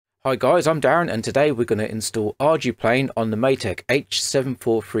Hi guys, I'm Darren and today we're going to install ArduPlane on the Matek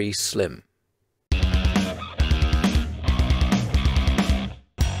H743-SLIM.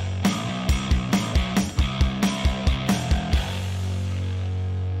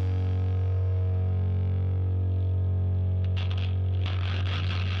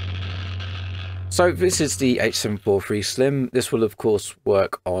 So this is the H743-SLIM. This will of course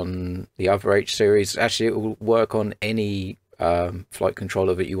work on the other H series. Actually, it will work on any flight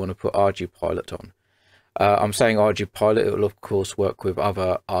controller that you want to put ArduPilot on. I'm saying ArduPilot, it will of course work with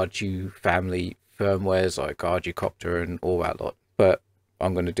other Ardu family firmwares like ArduCopter and all that lot, but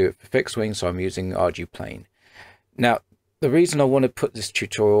I'm going to do it for fixed wing, so I'm using ArduPlane. Now, the reason I want to put this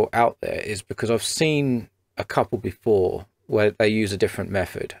tutorial out there is because I've seen a couple before where they use a different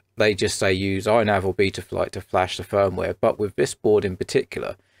method. They just say use iNav or BetaFlight to flash the firmware, but with this board in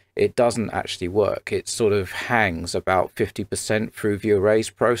particular, it doesn't actually work. It sort of hangs about 50% through the erase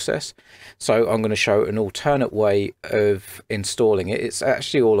process. So I'm going to show an alternate way of installing it. It's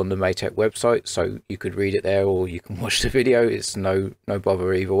actually all on the Matek website, so you could read it there or you can watch the video. It's no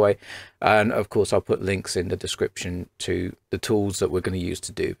bother either way. And of course, I'll put links in the description to the tools that we're going to use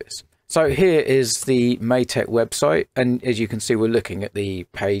to do this. So here is the Matek website, and as you can see, we're looking at the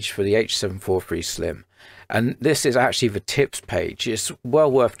page for the H743-SLIM. And this is actually the tips page. It's well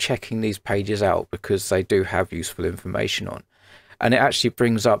worth checking these pages out because they do have useful information on. And it actually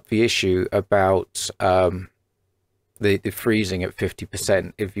brings up the issue about the freezing at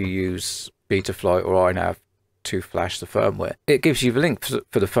 50% if you use BetaFlight or iNav to flash the firmware. It gives you the link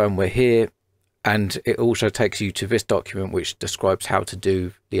for the firmware here, and it also takes you to this document which describes how to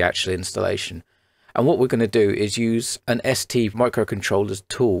do the actual installation. And what we're going to do is use an ST microcontrollers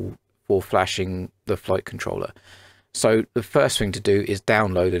tool for flashing the flight controller. So the first thing to do is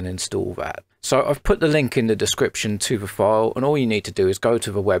download and install that. So I've put the link in the description to the file, and all you need to do is go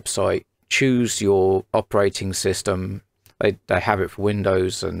to the website, choose your operating system. They have it for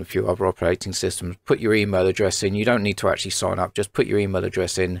Windows and a few other operating systems. Put your email address in. You don't need to actually sign up, just put your email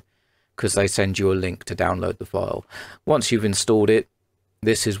address in because they send you a link to download the file. Once you've installed it,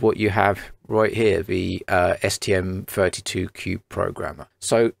 this is what you have right here, the STM32CubeProgrammer.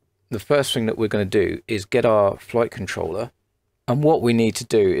 So the first thing that we're going to do is get our flight controller, and what we need to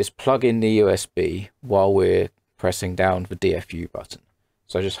do is plug in the USB while we're pressing down the DFU button.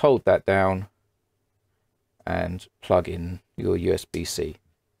 So just hold that down and plug in your USB-C.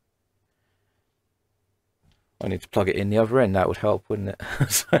 I need to plug it in the other end, that would help, wouldn't it?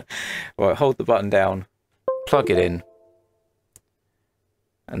 So, right, hold the button down, plug it in,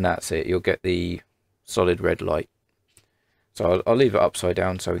 and that's it. You'll get the solid red light. So I'll leave it upside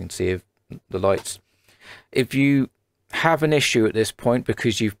down so we can see if the lights. If you have an issue at this point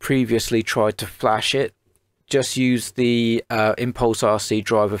because you've previously tried to flash it, just use the Impulse RC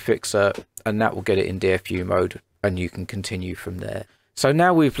driver fixer and that will get it in DFU mode and you can continue from there. So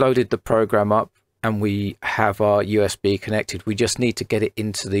now we've loaded the program up and we have our USB connected. We just need to get it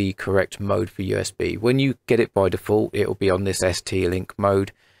into the correct mode for USB. When you get it by default, it will be on this ST-Link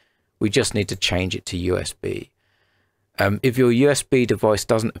mode. We just need to change it to USB. If your USB device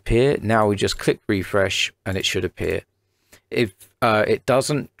doesn't appear, now we just click refresh and it should appear. If it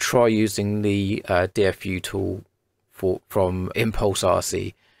doesn't, try using the DFU tool from Impulse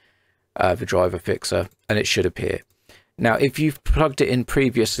RC, the driver fixer, and it should appear. Now, if you've plugged it in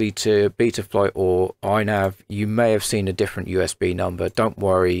previously to BetaFlight or iNav, you may have seen a different USB number. Don't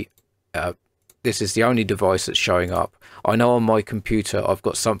worry, this is the only device that's showing up. I know on my computer I've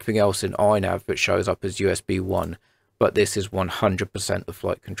got something else in iNav that shows up as USB 1. But this is 100% the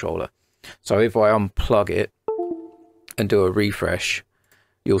flight controller. So if I unplug it and do a refresh,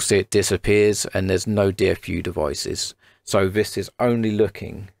 you'll see it disappears and there's no DFU devices. So this is only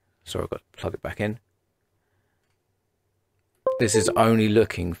looking, sorry, I've got to plug it back in. This is only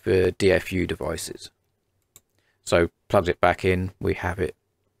looking for DFU devices. So plugged it back in, we have it.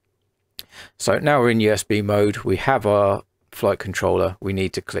 So now we're in USB mode, we have our flight controller, we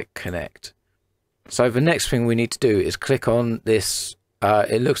need to click connect. So the next thing we need to do is click on this,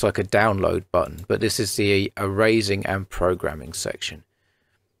 it looks like a download button, but this is the erasing and programming section.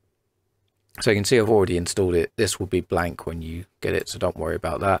 So you can see I've already installed it. This will be blank when you get it, so don't worry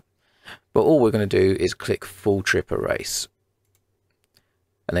about that. But all we're going to do is click full trip erase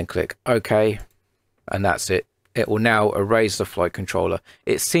and then click OK, and that's it. It will now erase the flight controller.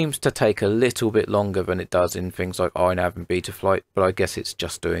 It seems to take a little bit longer than it does in things like iNav and BetaFlight, but I guess it's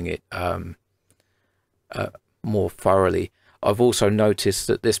just doing it more thoroughly. I've also noticed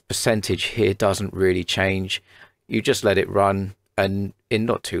that this percentage here doesn't really change. You just let it run and in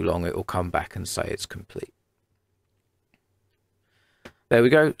not too long it will come back and say it's complete. There we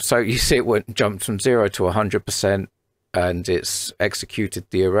go. So you see it jumped from 0 to 100% and it's executed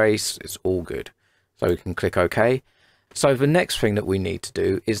the erase. It's all good. So we can click OK. So the next thing that we need to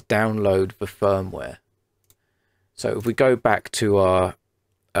do is download the firmware. So if we go back to our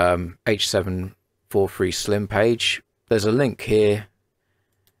H743-SLIM page, there's a link here.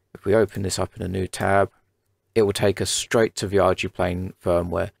 If we open this up in a new tab, it will take us straight to the ArduPlane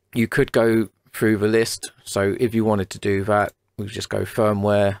firmware. You could go through the list. So if you wanted to do that, we just go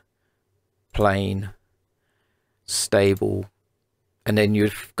firmware, plane, stable, and then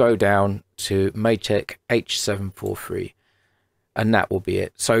you'd go down to Matek H743, and that will be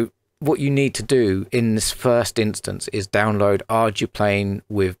it. So what you need to do in this first instance is download ArduPlane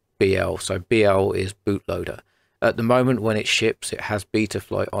with BL. So BL is bootloader. At the moment when it ships, it has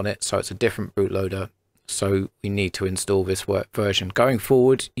BetaFlight on it, so it's a different bootloader. So we need to install this version. Going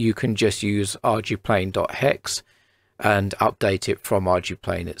forward, you can just use ArduPlane.hex and update it from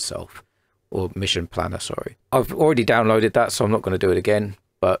ArduPlane itself, or MissionPlanner, sorry. I've already downloaded that, so I'm not going to do it again.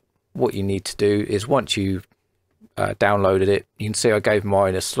 But what you need to do is once you've downloaded it, you can see I gave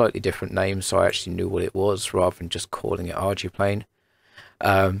mine a slightly different name, so I actually knew what it was rather than just calling it ArduPlane.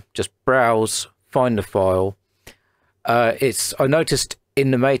 Just browse, find the file. I noticed in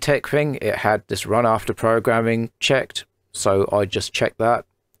the Matek thing, it had this run after programming checked, so I just checked that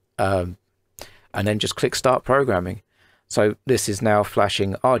and then just click start programming. So this is now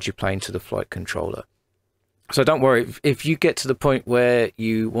flashing ArduPlane to the flight controller. So don't worry, if you get to the point where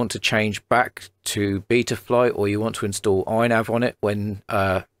you want to change back to BetaFlight or you want to install iNav on it when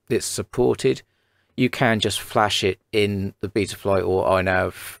it's supported, you can just flash it in the BetaFlight or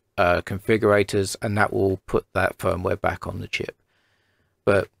iNav configurators, and that will put that firmware back on the chip.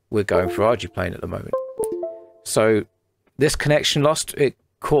 But we're going for ArduPlane at the moment. So this connection lost, it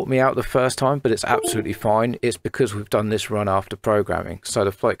caught me out the first time, but it's absolutely fine. It's because we've done this run after programming. So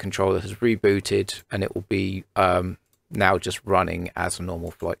the flight controller has rebooted and it will be now just running as a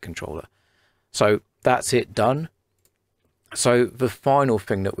normal flight controller. So that's it done. So the final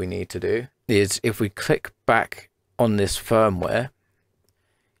thing that we need to do is if we click back on this firmware,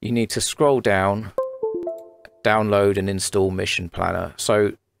 you need to scroll down, download and install MissionPlanner.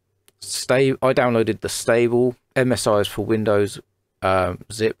 So I downloaded the stable. MSI is for Windows.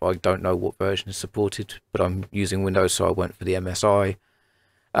 Zip, I don't know what version is supported, but I'm using Windows, so I went for the MSI.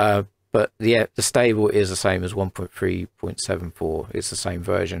 But the stable is the same as 1.3.74. It's the same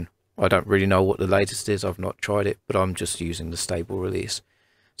version. I don't really know what the latest is. I've not tried it, but I'm just using the stable release.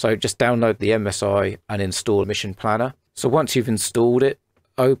 So just download the MSI and install MissionPlanner. So once you've installed it,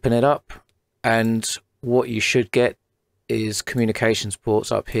 open it up, and what you should get is communications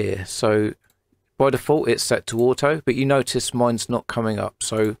ports up here. So by default it's set to auto, but you notice mine's not coming up.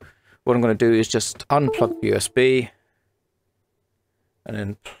 So what I'm going to do is just unplug the USB and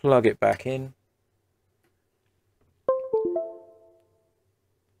then plug it back in.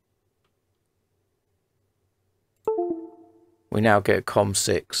 We now get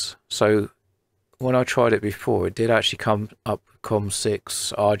COM6. So when I tried it before, it did actually come up with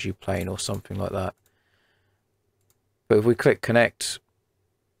COM6 ArduPlane or something like that. But if we click connect,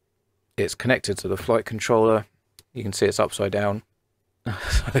 it's connected to the flight controller. You can see it's upside down.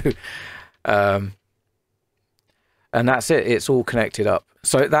 So, and that's it. It's all connected up.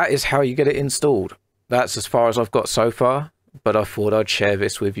 So that is how you get it installed. That's as far as I've got so far, but I thought I'd share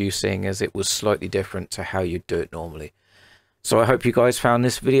this with you, seeing as it was slightly different to how you do it normally. So I hope you guys found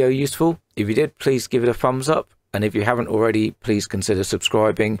this video useful. If you did, please give it a thumbs up. And if you haven't already, please consider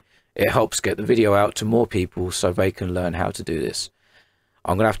subscribing. It helps get the video out to more people so they can learn how to do this.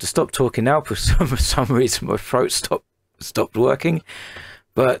 I'm going to have to stop talking now because for some reason my throat stopped working.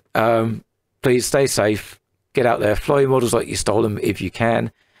 But please stay safe. Get out there, fly your models like you stole them if you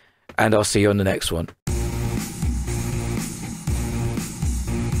can. And I'll see you on the next one.